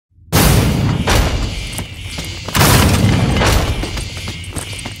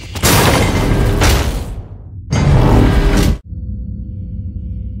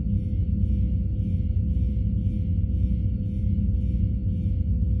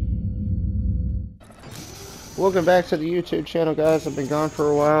Welcome back to the YouTube channel, guys. I've been gone for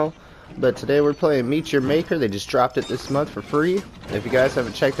a while, but today we're playing Meet Your Maker. They just dropped it this month for free. If you guys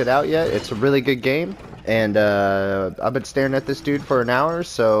haven't checked it out yet, it's a really good game, and I've been staring at this dude for an hour,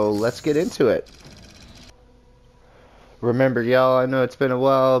 so let's get into it. Remember, y'all, I know it's been a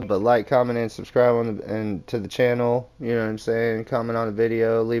while, but like, comment, and subscribe to the channel. You know what I'm saying? Comment on the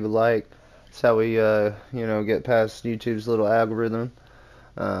video, leave a like. That's how we, get past YouTube's little algorithm.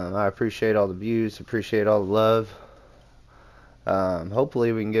 I appreciate all the views, appreciate all the love.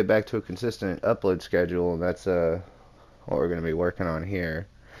 Hopefully we can get back to a consistent upload schedule, and that's what we're going to be working on here.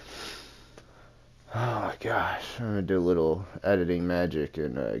 Oh my gosh, I'm going to do a little editing magic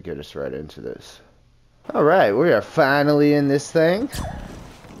and get us right into this. Alright, we are finally in this thing.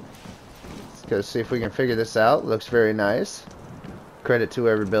 Let's go see if we can figure this out. Looks very nice. Credit to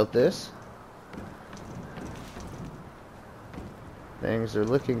whoever built this. Things are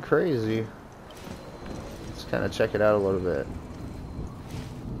looking crazy. Let's kind of check it out a little bit.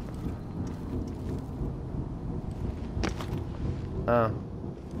 Oh,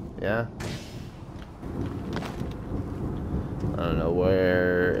 yeah. I don't know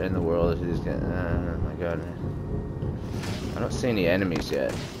where in the world he's getting. Oh my god. I don't see any enemies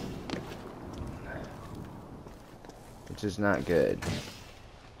yet, which is not good.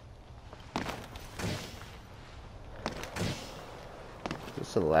 Is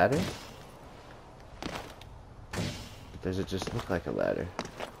this a ladder? Does it just look like a ladder?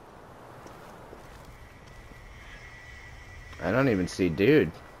 I don't even see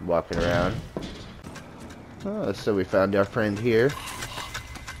dude walking around. Oh, so we found our friend here.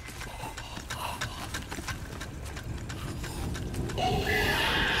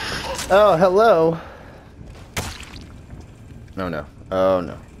 Oh, hello. Oh no. Oh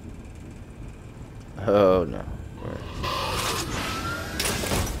no. Oh no.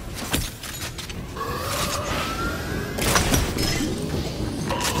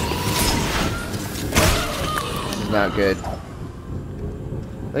 This is not good.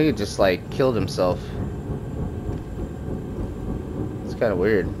 I think he just like killed himself. It's kind of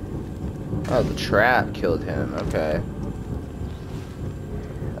weird. Oh, the trap killed him. Okay.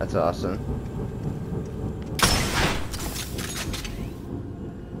 That's awesome.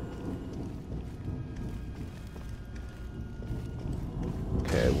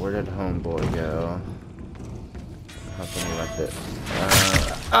 Okay, where did homeboy go? How can he left it?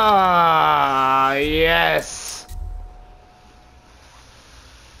 Yes!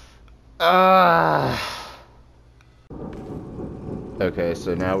 Okay,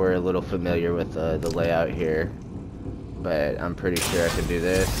 so now we're a little familiar with the layout here, but I'm pretty sure I can do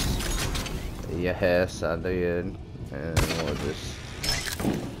this. Yes, I did. And we'll just...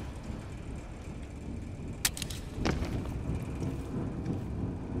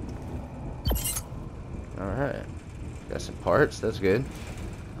 Alright. Got some parts, that's good.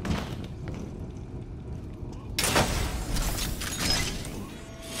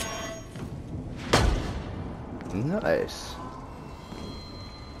 Nice.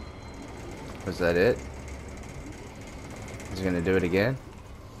 Was that it? Is he gonna do it again?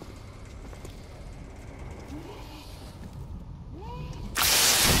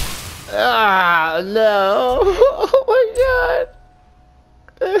 Ah, no! Oh my god!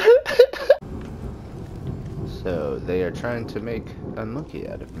 So, they are trying to make a monkey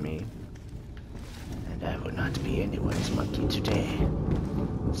out of me. And I will not be anyone's monkey today.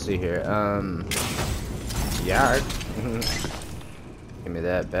 Let's see here, yard. Give me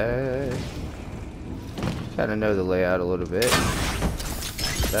that back. Kinda know the layout a little bit.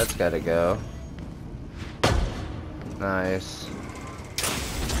 That's gotta go. Nice.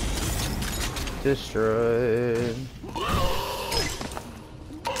 Destroyed.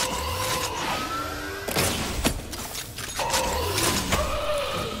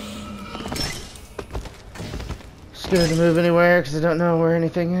 Scared to move anywhere because I don't know where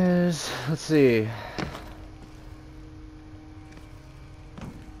anything is. Let's see.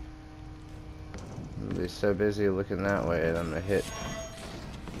 I'll be so busy looking that way that I'm gonna hit.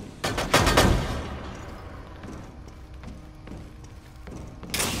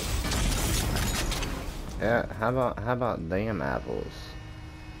 Yeah, how about damn apples?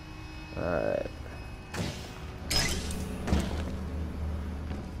 Alright.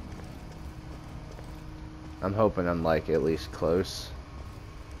 I'm hoping I'm like at least close.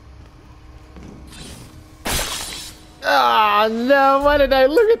 Ah, no, why did I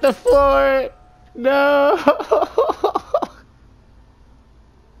look at the floor? No.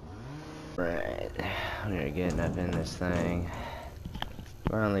 Right. We're getting up in this thing.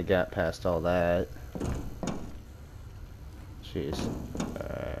 Finally got past all that. Jeez.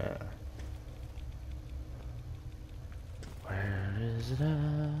 Is it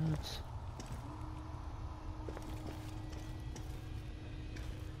out?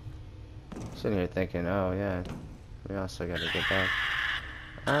 Sitting here thinking, oh yeah, we also gotta get back.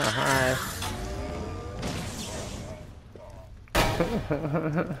 Oh, hi.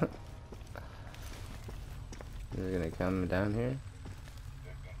 Is he gonna come down here?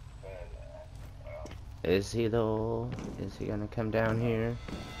 Is he though? Is he gonna come down here?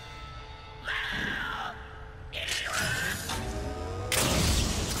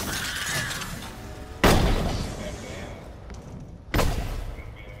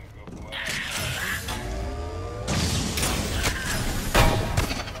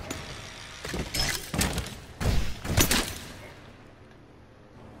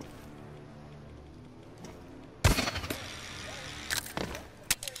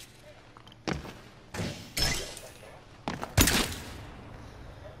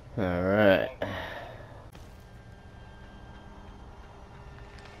 All right.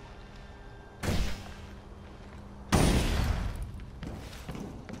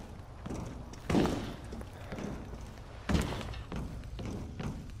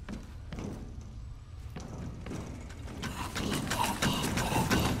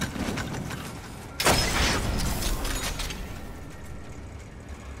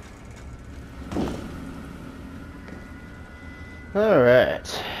 All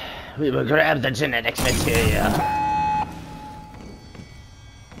right. We will grab the genetics material.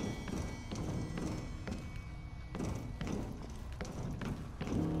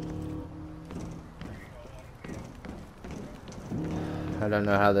 I don't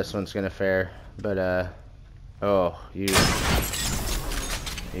know how this one's gonna fare, but oh, you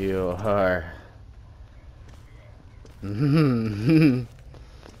are.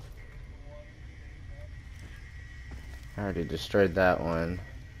 I already destroyed that one.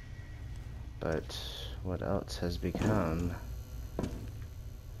 But what else has become?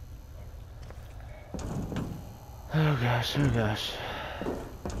 Oh gosh, oh gosh.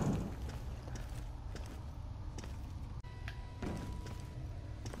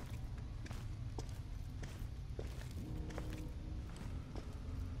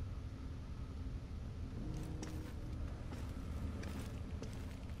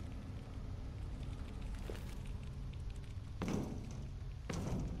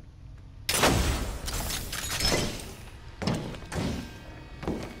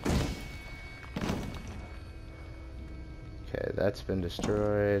 Okay, that's been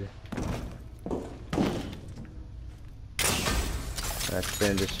destroyed. That's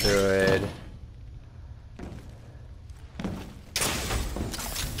been destroyed.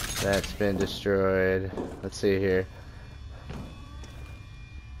 That's been destroyed. Let's see here.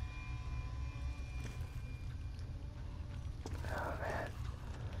 Oh man.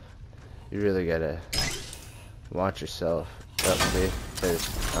 You really gotta watch yourself. Oh, see?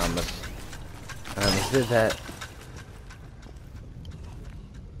 Because I almost did that.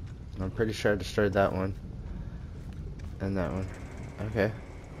 I'm pretty sure I destroyed that one. And that one. Okay.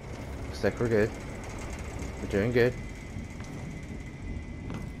 Looks like we're good. We're doing good.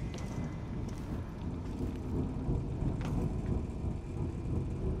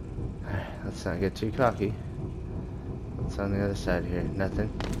 Alright, let's not get too cocky. What's on the other side here? Nothing.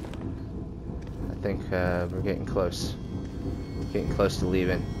 I think we're getting close. Getting close to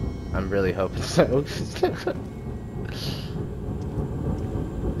leaving. I'm really hoping so.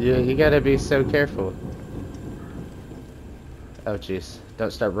 You gotta be so careful. Oh jeez,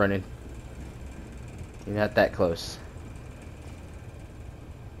 don't start running. You're not that close.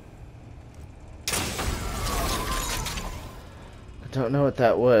 I don't know what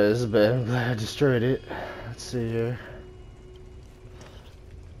that was, but I'm glad I destroyed it. Let's see here.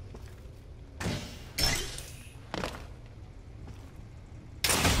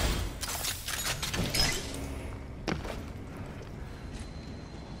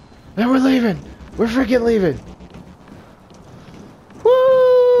 And we're leaving! We're freaking leaving!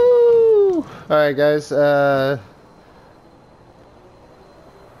 Woo! Alright guys, I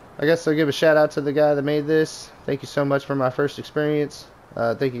guess I'll give a shout out to the guy that made this. Thank you so much for my first experience.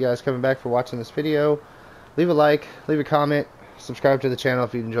 Thank you guys coming back for watching this video. Leave a like, leave a comment, subscribe to the channel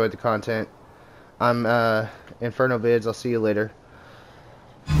if you enjoyed the content. I'm Inferno Vids. I'll see you later.